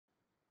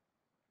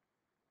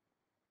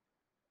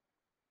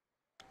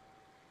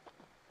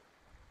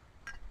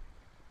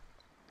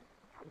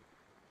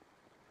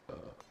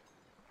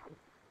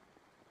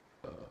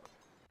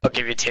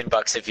give you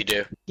 $10 if you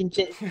do.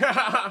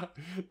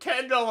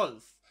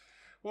 $10.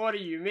 What do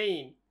you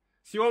mean?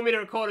 So you want me to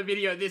record a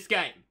video of this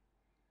game?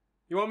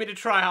 You want me to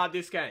try hard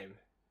this game?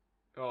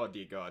 Oh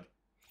dear God.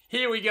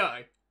 Here we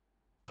go.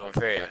 I'm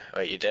fair.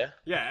 Wait, you there?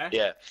 Yeah.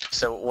 Yeah.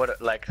 So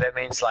what? Like that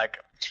means like,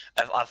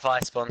 if I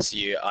sponsor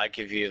you, I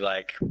give you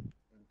like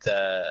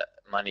the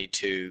money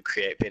to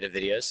create better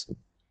videos.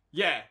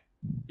 Yeah.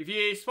 If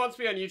you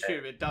sponsor me on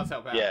YouTube, it does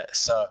help out. Yeah.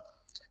 So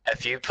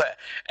if you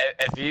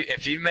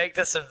make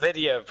this a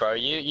video, bro,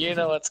 you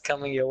know what's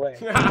coming your way.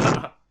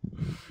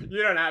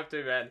 You don't have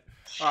to, man.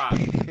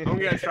 Alright, I'm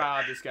gonna try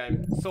hard this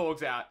game.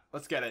 Sorg's out.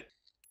 Let's get it.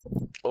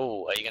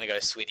 Oh, are you gonna go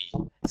sweaty?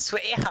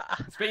 Sweaty.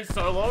 It's been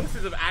so long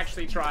since I've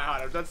actually tried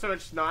hard. I've done so much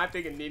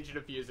sniping and ninja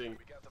defusing.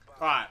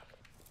 Alright,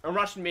 I'm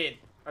rushing mid.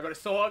 I got a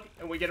Sorg,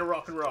 and we get a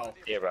rock and roll.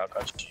 Yeah, bro, I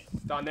got you.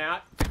 Done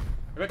out. I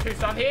got 2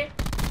 stun here.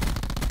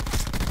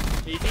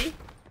 Easy.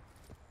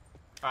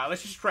 Alright,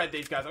 let's just shred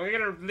these guys. I'm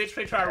gonna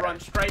literally try to run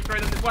straight through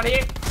them. There's one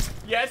here.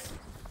 Yes.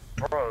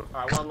 Bro,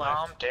 alright, one left.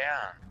 Calm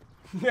down.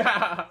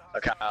 Yeah.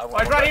 Okay. Oh,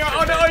 he's running.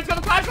 Oh no, he's got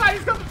the flashlight.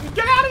 He's got.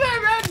 Get out of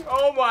there, man!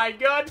 Oh my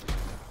God.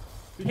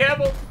 Be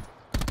careful.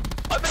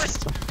 I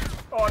missed.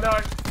 Oh no.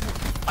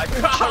 I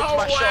choked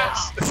my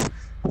shots.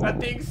 That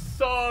thing's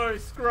so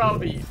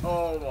scrubby.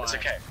 Oh my. It's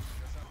okay.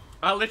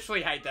 I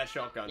literally hate that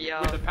shotgun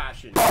with a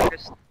passion.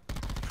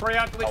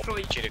 Treyarch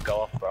literally. I want you to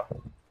go off, bro.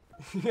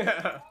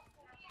 Yeah.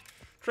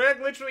 Treyarch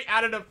literally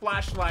added a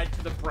flashlight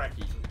to the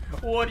brekkie.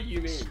 What do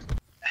you mean?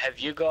 Have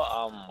you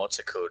got what's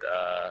it called?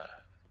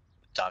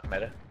 Dark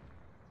matter.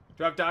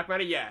 Do I have dark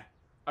matter? Yeah.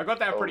 I got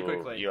that pretty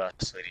quickly. You are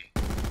sweetie.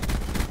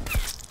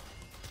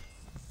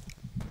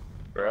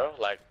 Bro,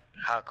 like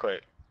how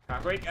quick? How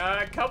quick?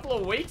 A couple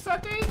of weeks, I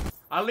think.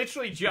 I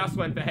literally just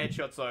went for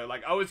headshots though.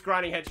 Like I was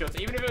grinding headshots.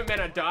 Even if it meant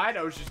I died,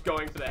 I was just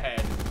going for the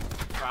head.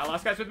 Alright,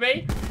 last guy's with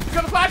me. He's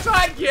got the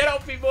flashlight! Get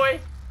off me,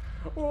 boy!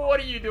 What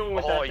are you doing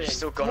with that thing? Oh, you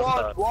still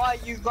got Why are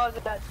you running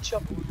that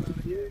shotgun,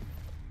 dude?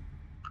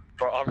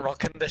 Bro, I'm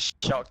rocking the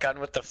shotgun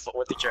with the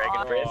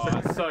dragon breath.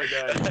 Oh, so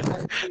good.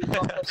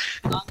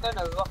 I'm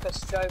gonna rock a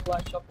strobe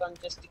light shotgun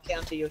just to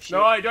counter your shit.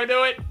 No, don't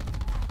do it!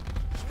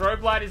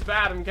 Strobe light is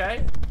bad,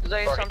 okay?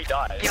 There's Bro, some he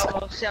dies.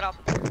 your setup,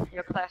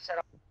 your class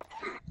setup.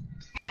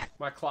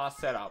 My class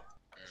setup.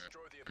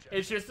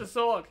 It's just a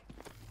Sorg.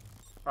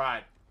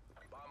 Alright.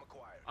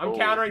 I'm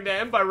countering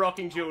them by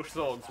rocking dual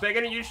Sorgs. They're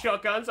gonna use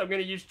shotguns, I'm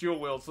gonna use dual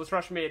wields. Let's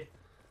rush mid.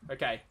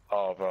 Okay.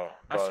 Oh, bro.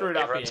 I screwed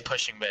up Everyone's here.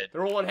 pushing mid.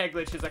 They're all on head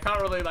glitches. I can't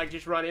really like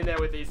just run in there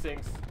with these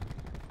things.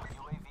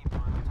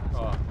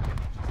 Oh.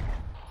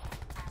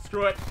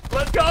 Screw it.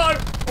 Let's go!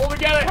 All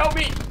together, help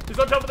me! He's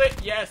on top of it.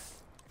 Yes.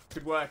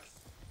 Good work.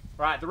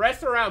 Right, the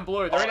rest are around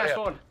blue. They're in our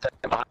spawn.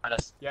 They're behind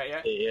us. Yeah,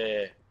 yeah.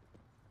 Yeah.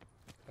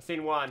 I've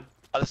seen one.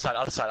 Other side.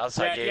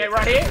 Yeah,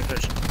 right here.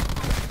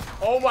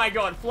 Oh my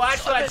God,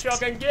 flashlight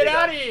shotgun, get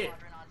out of here!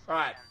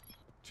 Alright,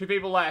 2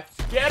 people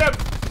left. Get him!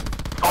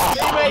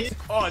 Teammates!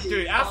 Oh,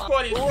 dude, our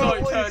squad is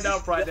so turned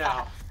up right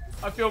now.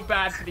 I feel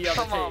bad for the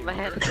other team. Come on,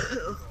 man.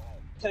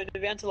 Turned it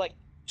down to like...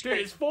 Dude,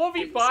 it's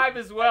 4v5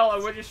 as well,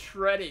 and we're just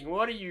shredding.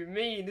 What do you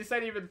mean? This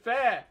ain't even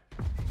fair.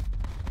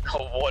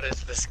 Oh, what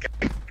is this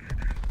guy?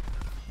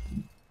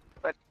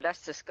 But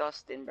that's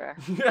disgusting, bro.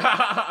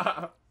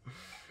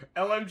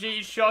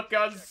 LMG,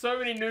 shotguns, so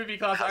many newbie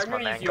classes. I'm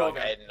gonna use your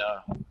gun.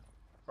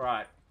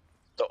 Right.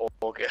 The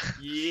auger.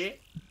 Yeah.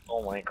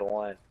 Oh my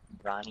God.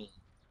 Ronnie.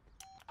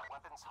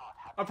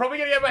 I'm probably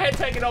gonna get my head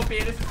taken off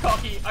here. This is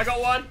cocky. I got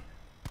one.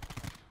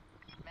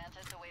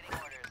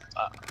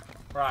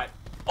 Right.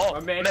 Oh,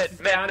 my man mid.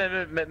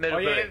 Oh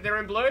yeah, they're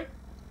in blue.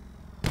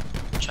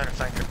 Trying to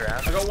flank the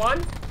ground. I got one.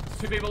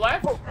 There's 2 people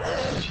left.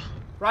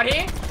 Right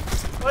here.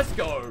 Let's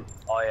go.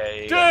 Oh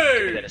yeah.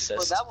 Dude!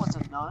 Well, that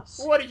wasn't nice.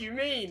 What do you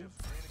mean?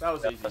 That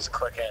was easy. That was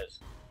quick as.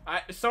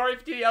 Sorry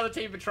to the other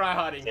team for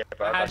try-harding. Yeah,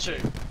 bro, I had to.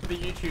 For the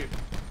YouTube.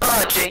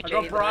 Oh, I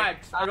got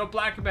bribed. I got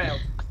blackmailed.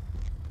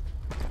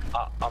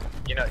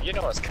 You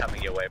know what's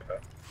coming your way, bro.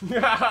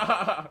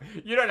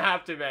 You don't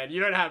have to, man. You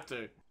don't have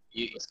to.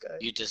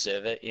 You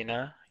deserve it, you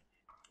know?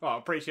 Oh,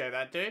 appreciate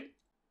that, dude.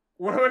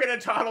 What are we gonna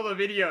title the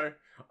video?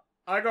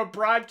 I got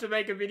bribed to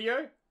make a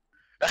video?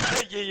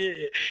 yeah.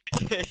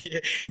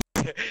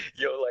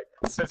 You're like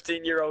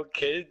 15-year-old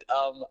kid,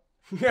 I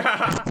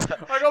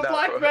got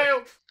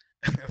blackmailed!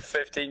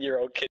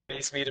 15-year-old kid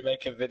needs me to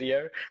make a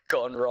video,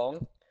 gone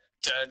wrong.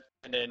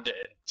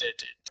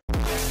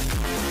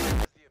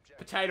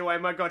 Potato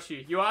aim, I got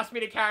you. You asked me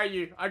to carry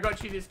you, I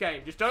got you this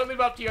game. Just don't live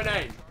up to your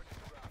name.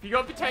 If you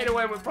got potato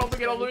aim, we're probably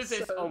gonna lose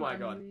this. Oh my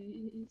God.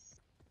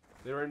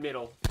 They're in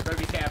middle. Gotta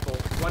be careful.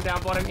 One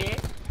down bottom here.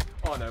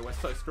 Oh no, we're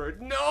so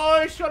screwed.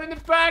 No, shot in the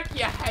back.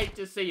 You hate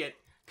to see it.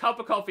 Cup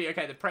of coffee.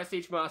 Okay, the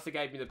Prestige Master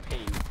gave me the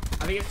ping.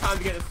 I think it's time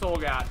to get the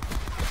Sorg out.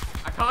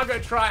 I can't go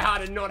try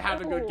hard and not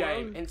have a good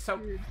game. And so,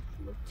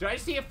 did I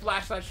see a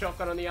flashlight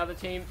shotgun on the other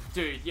team?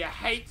 Dude, you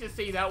hate to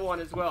see that one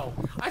as well.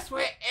 I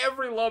swear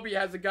every lobby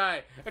has a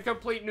guy, a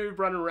complete noob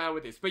running around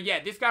with this. But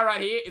yeah, this guy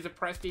right here is a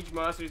Prestige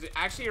Master. He's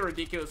actually a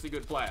ridiculously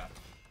good player.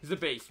 He's a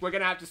beast. We're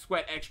gonna have to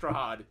sweat extra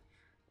hard.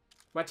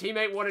 My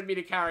teammate wanted me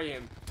to carry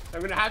him.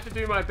 I'm gonna have to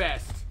do my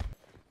best.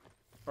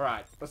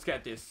 Alright, let's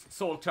get this.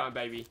 Sword time,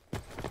 baby.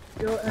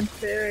 Your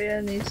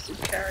inferior needs to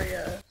carry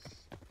us.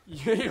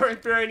 Your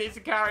inferior needs to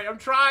carry. I'm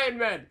trying,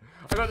 man.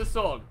 I got the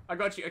sword. I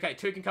got you. Okay,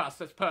 2 concussed.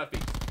 That's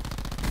perfect.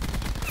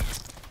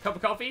 Cup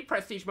of coffee.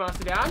 Prestige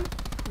master down.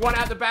 One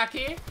out the back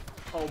here.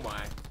 Oh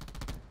my.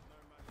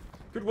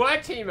 Good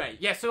work, teammate.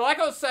 Yeah, so like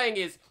I was saying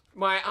is,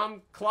 my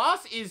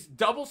class is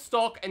double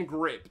stock and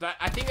grip.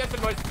 I think that's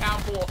the most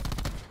powerful.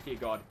 Dear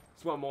God,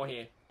 there's one more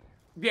here.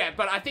 Yeah,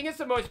 but I think it's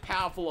the most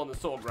powerful on the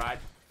sword, right?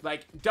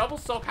 Like double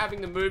stock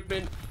having the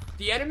movement.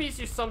 The enemies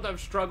just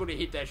sometimes struggle to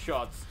hit their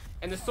shots,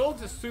 and the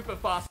sword's a super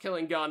fast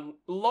killing gun,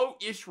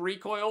 low-ish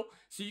recoil,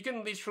 so you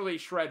can literally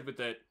shred with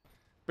it.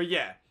 But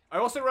yeah, I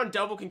also run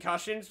double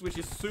concussions, which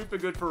is super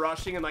good for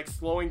rushing and like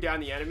slowing down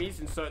the enemies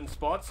in certain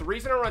spots. The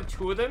reason I run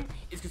 2 of them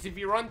is because if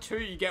you run 2,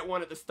 you get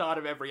one at the start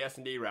of every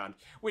S&D round.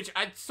 Which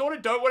I sort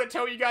of don't want to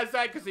tell you guys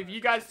that, because if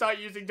you guys start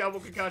using double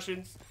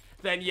concussions,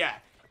 then yeah,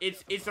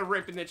 it's a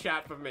rip in the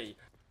chat for me.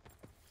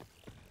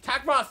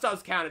 Tackmask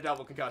does count a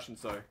double concussion,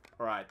 so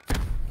alright.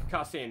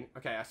 Concuss in.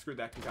 Okay, I screwed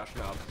that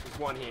concussion up. There's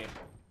one here.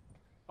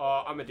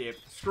 Oh, I'm a dip.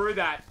 Screw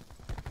that.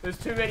 There's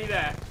too many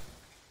there.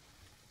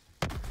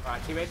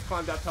 Alright, teammates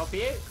climbed up top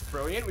here.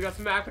 Brilliant. We got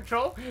some map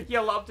control.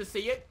 You love to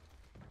see it.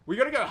 We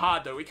gotta go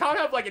hard, though. We can't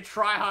have, like, a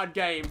try-hard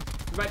game.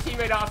 My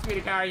teammate asked me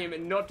to carry him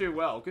and not do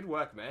well. Good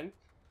work, man.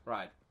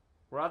 Right.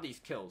 Where are these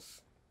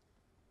kills?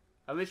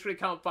 I literally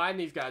can't find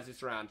these guys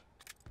this round.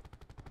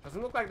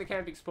 Doesn't look like the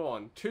camping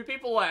spawn. 2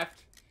 people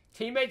left.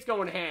 Teammates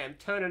going ham.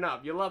 Turning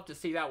up. You love to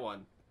see that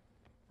one.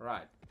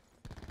 Alright.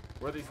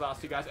 Where are these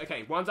last 2 guys?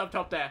 Okay, one's up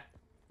top there.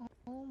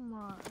 Oh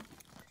my.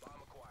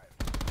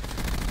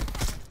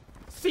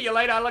 See you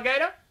later,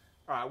 alligator.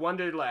 Alright, 1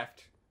 dude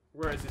left.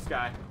 Where is this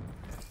guy?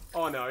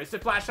 Oh no, it's the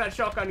flashlight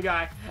shotgun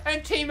guy.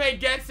 And teammate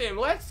gets him.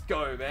 Let's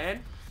go,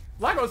 man.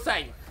 Like I was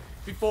saying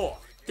before,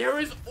 there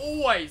is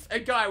always a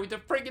guy with a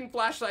friggin'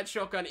 flashlight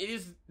shotgun.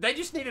 They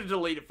just need to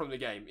delete it from the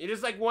game. It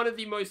is like one of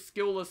the most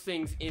skillless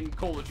things in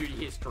Call of Duty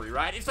history,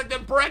 right? It's like the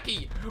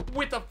brekkie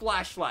with a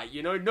flashlight,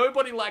 you know?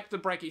 Nobody liked the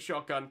brekkie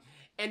shotgun,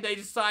 and they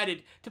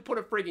decided to put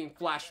a friggin'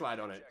 flashlight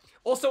on it.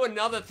 Also,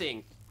 another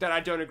thing that I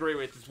don't agree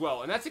with as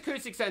well, and that's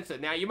acoustic sensor.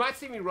 Now, you might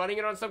see me running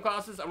it on some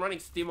classes. I'm running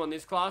stim on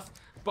this class,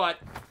 but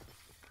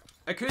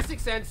acoustic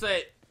sensor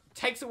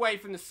takes away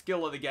from the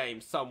skill of the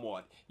game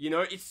somewhat. You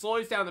know, it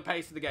slows down the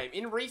pace of the game.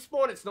 In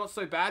Respawn, it's not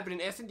so bad, but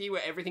in S&D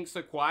where everything's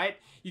so quiet,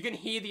 you can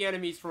hear the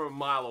enemies from a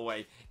mile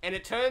away. And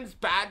it turns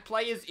bad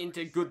players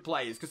into good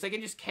players, because they can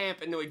just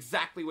camp and know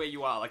exactly where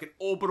you are, like an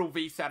orbital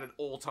VSAT at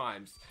all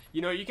times.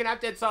 You know, you can have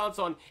dead silence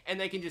on, and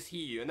they can just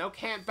hear you. And they'll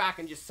camp back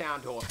and just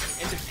sound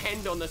horse, and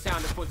depend on the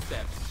sound of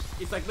footsteps.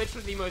 It's like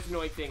literally the most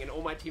annoying thing, and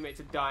all my teammates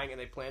are dying, and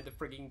they plant a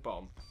frigging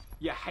bomb.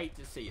 You hate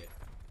to see it.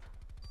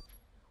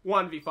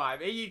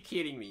 1v5. Are you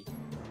kidding me?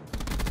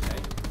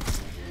 Okay.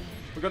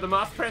 We've got the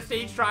Master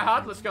Prestige. Try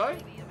hard. Let's go.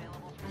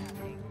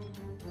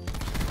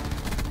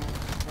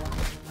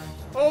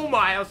 Oh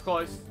my, that was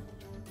close.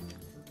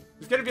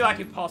 It's gonna be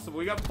like impossible.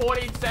 We got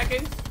 14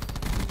 seconds.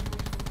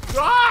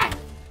 Ah!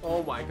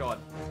 Oh my god.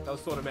 That was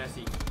sort of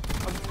messy.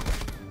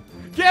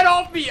 Get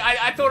off me!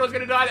 I thought I was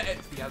gonna die.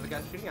 The other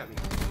guy's shooting at me.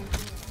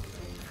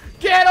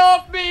 Get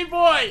off me,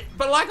 boy!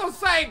 But like I was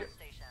saying,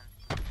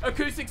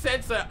 acoustic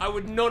sensor, I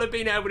would not have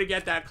been able to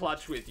get that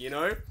clutch with, you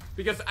know?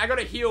 Because I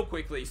gotta heal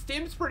quickly.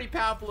 Stim's pretty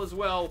powerful as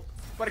well,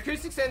 but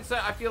acoustic sensor,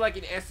 I feel like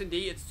in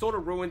S&D, it sort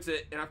of ruins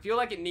it, and I feel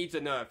like it needs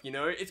a nerf, you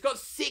know? It's got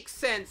 6th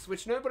Sense,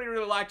 which nobody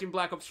really liked in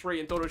Black Ops 3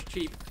 and thought it was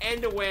cheap,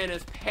 and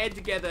awareness paired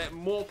together,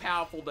 more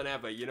powerful than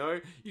ever, you know?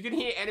 You can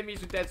hear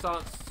enemies with dead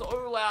silence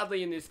so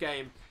loudly in this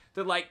game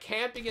that, like,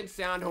 camping and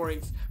sound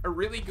whoring's a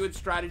really good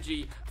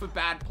strategy for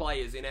bad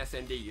players in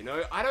S&D, you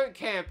know? I don't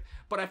camp,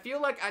 but I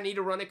feel like I need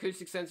to run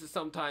acoustic sensors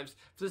sometimes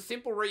for the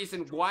simple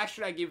reason, why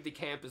should I give the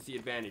campers the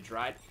advantage,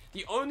 right?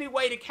 The only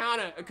way to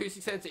counter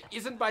acoustic sensor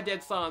isn't by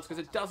dead silence,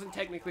 because it doesn't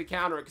technically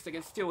counter it, because they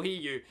can still hear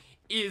you,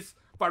 is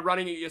by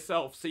running it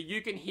yourself, so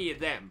you can hear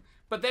them.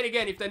 But then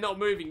again, if they're not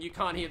moving, you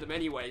can't hear them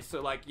anyway,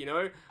 so like, you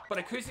know? But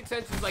acoustic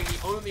sensor is like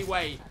the only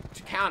way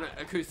to counter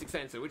acoustic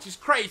sensor, which is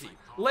crazy.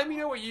 Let me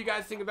know what you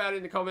guys think about it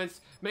in the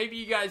comments. Maybe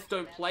you guys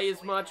don't play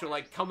as much, or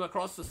like come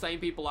across the same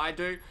people I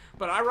do,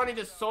 but I run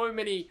into so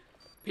many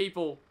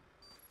people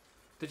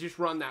that just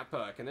run that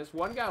perk. And there's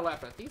one guy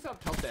left. I think he's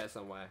up top there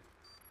somewhere.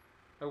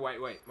 Oh,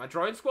 wait. My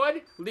drone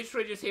squad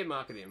literally just hit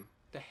market him.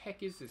 The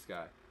heck is this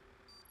guy?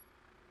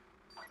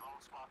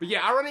 But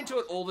yeah, I run into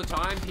it all the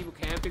time, people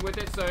camping with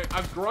it, so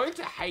I've grown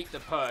to hate the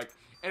perk,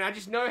 and I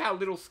just know how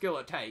little skill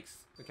it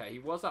takes. Okay, he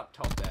was up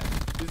top there.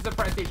 This is a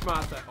Prestige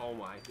Master. Oh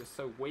my, just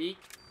so weak.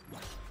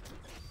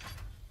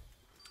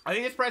 I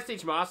think this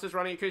Prestige Master's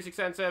running acoustic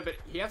sensor, but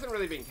he hasn't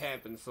really been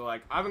camping, so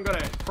like, I haven't got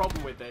a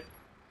problem with it.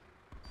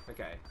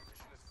 Okay.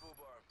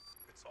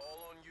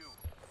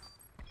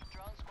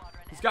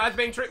 This guy's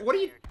being tricked. What are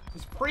you?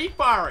 He's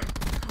pre-firing.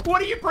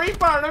 What are you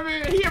pre-firing? I'm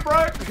even here,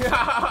 bro.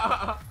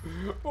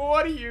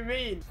 What do you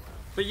mean?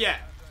 But yeah.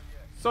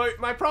 So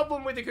my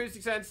problem with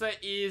acoustic sensor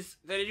is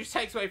that it just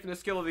takes away from the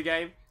skill of the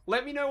game.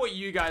 Let me know what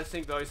you guys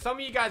think, though. Some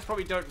of you guys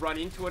probably don't run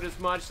into it as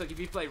much. Like, if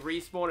you play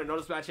Respawn and not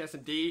as much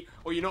S&D,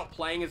 or you're not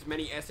playing as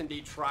many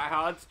S&D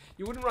tryhards,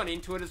 you wouldn't run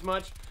into it as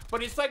much.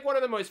 But it's, like, one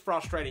of the most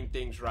frustrating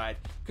things, right?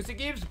 Because it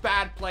gives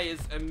bad players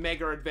a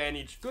mega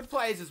advantage. Good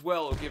players as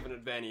well will give an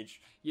advantage.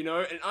 You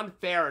know, an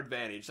unfair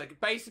advantage. Like,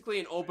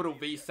 basically an orbital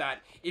VSAT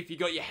if you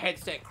got your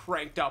headset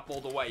cranked up all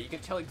the way. You can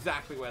tell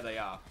exactly where they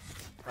are.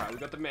 Alright, we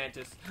got the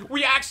Mantis.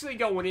 We actually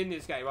going in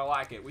this game. I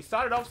like it. We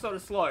started off sort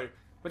of slow.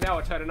 But now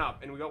we're turning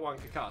up, and we got one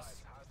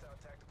concussed.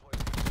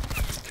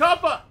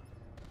 Copper!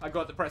 I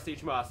got the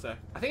Prestige Master.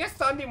 I think I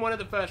stunned him one of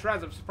the first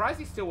rounds. I'm surprised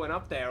he still went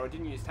up there or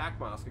didn't use Tac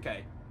Mask.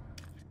 Okay.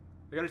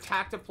 We got a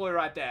Tac Deploy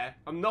right there.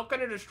 I'm not going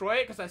to destroy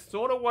it because I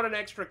sort of want an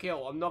extra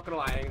kill. I'm not going to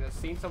lie. I've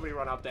seen somebody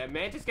run up there.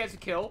 Mantis gets a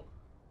kill.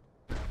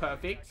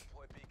 Perfect.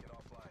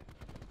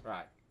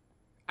 Right.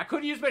 I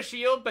could use my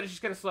shield, but it's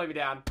just going to slow me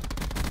down.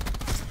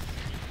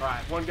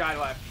 Alright, one guy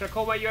left. Should I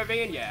call my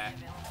UAV in? Yeah.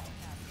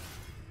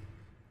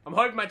 I'm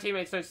hoping my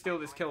teammates don't steal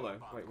this kill, though.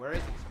 Wait, where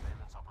is he?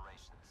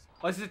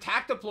 Oh, this is a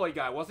Tac Deploy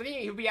guy, wasn't he?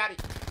 He'll be out.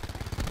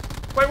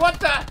 Wait, what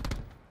the?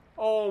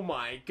 Oh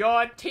my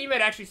god. Teammate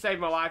actually saved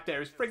my life there. He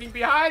was freaking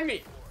behind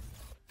me.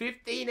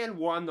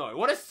 15-1, though.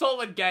 What a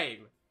solid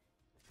game.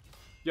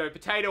 Yo,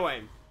 potato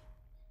aim.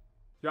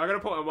 Yo, I gotta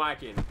put my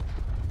mic in.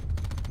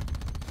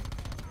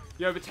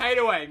 Yo,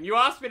 potato aim. You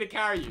asked me to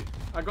carry you.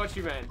 I got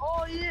you, man.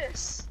 Oh,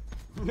 yes!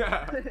 You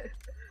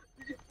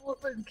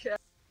flippin' cat.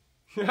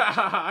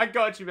 I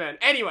got you, man.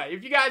 Anyway,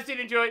 if you guys did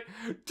enjoy,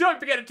 don't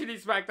forget to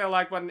smack that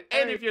like button.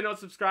 And if you're not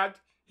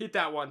subscribed, hit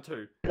that one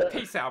too.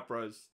 Peace out, bros.